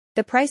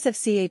The price of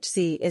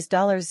CHC is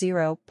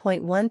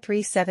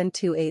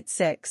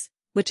 $0.137286,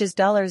 which is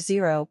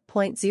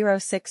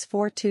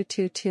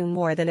 $0.064222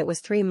 more than it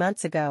was 3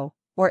 months ago,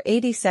 or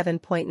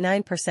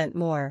 87.9%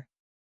 more.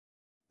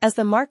 As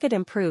the market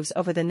improves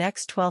over the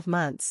next 12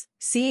 months,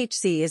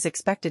 CHC is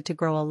expected to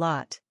grow a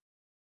lot.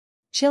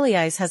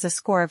 Chiliz has a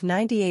score of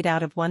 98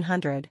 out of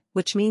 100,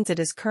 which means it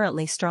is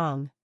currently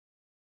strong.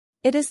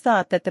 It is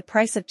thought that the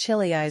price of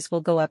Chiliz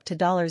will go up to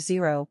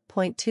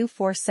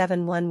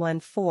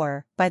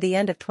 $0.247114 by the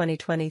end of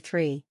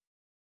 2023.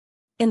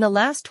 In the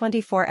last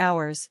 24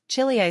 hours,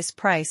 Chiliz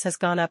price has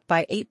gone up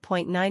by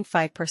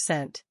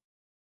 8.95%.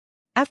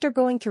 After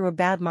going through a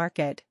bad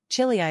market,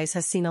 Chiliz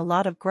has seen a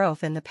lot of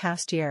growth in the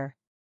past year.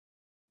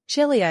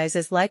 Chiliz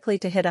is likely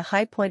to hit a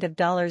high point of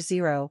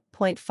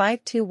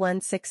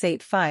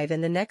 $0.521685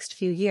 in the next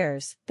few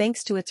years,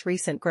 thanks to its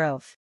recent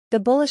growth. The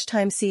bullish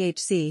time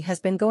CHC has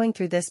been going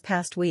through this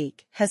past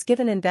week has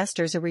given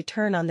investors a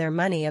return on their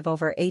money of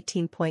over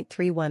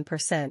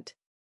 18.31%.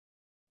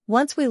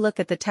 Once we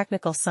look at the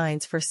technical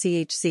signs for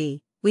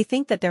CHC, we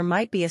think that there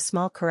might be a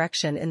small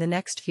correction in the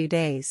next few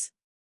days.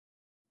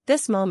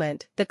 This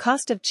moment, the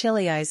cost of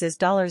Chiliz is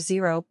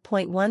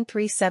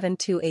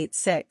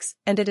 $0.137286,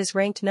 and it is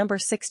ranked number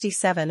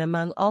 67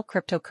 among all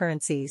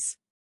cryptocurrencies.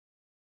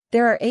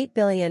 There are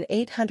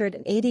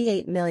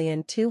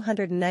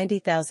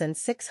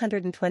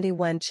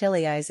 8,888,290,621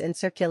 Chiliz in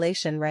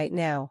circulation right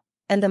now,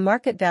 and the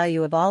market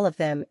value of all of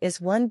them is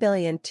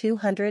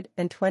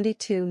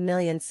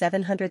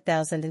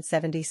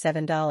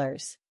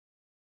 $1,222,700,077.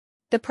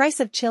 The price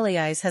of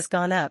Chiliz has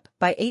gone up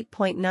by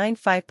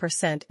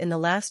 8.95% in the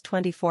last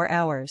 24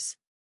 hours.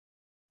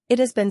 It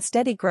has been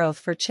steady growth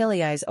for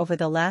Chiliz over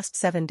the last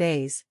 7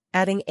 days,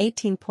 adding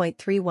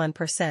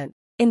 18.31%.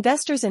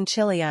 Investors in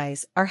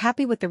Chiliz are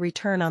happy with the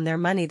return on their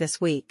money this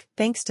week,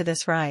 thanks to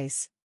this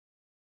rise.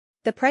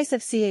 The price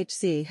of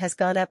CHC has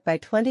gone up by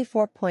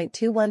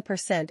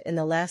 24.21% in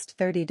the last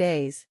 30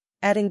 days,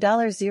 adding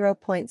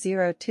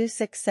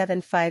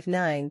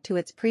 $0.026759 to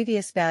its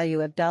previous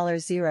value of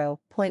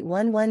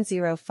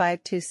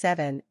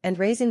 $0.110527 and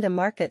raising the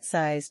market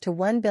size to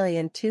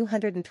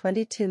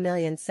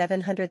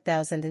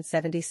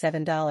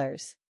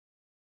 $1,222,700,077.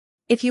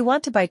 If you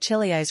want to buy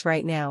Chiliz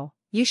right now,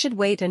 you should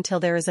wait until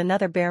there is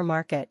another bear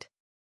market.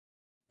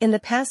 In the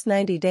past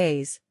 90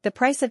 days, the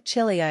price of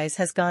Chiliz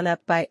has gone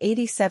up by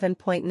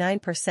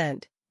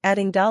 87.9%,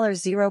 adding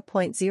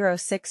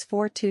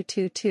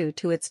 $0.064222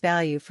 to its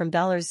value from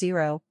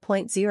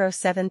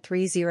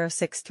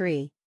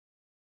 $0.073063.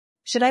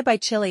 Should I buy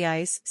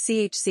Chiliz,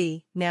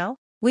 CHC, now?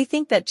 We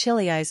think that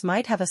Chiliz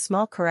might have a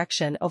small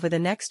correction over the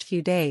next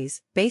few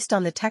days, based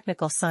on the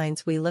technical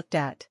signs we looked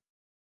at.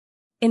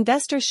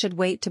 Investors should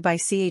wait to buy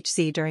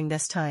CHC during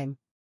this time.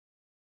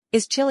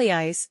 Is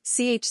Chiliz,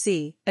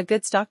 CHC, a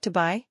good stock to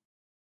buy?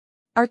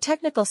 Our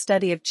technical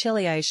study of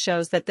Chiliz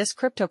shows that this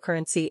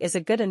cryptocurrency is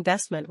a good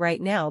investment right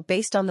now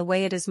based on the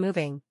way it is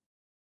moving.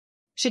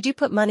 Should you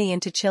put money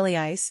into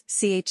Chiliz,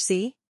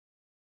 CHC?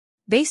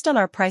 Based on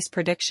our price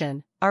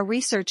prediction, our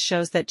research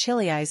shows that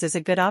Chiliz is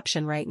a good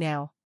option right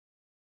now.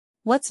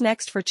 What's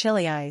next for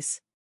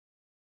Chiliz?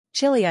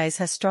 Chiliz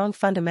has strong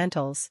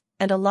fundamentals,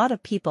 and a lot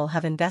of people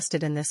have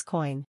invested in this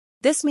coin.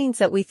 This means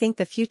that we think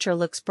the future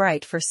looks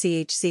bright for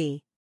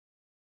CHC.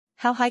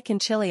 How high can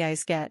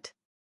Chiliz get?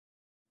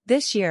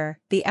 This year,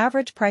 the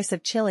average price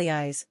of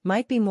Chiliz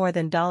might be more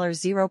than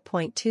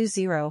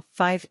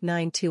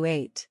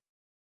 $0.205928.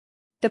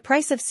 The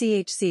price of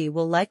CHC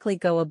will likely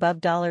go above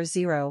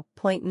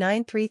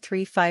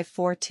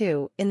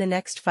 $0.933542 in the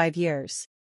next 5 years.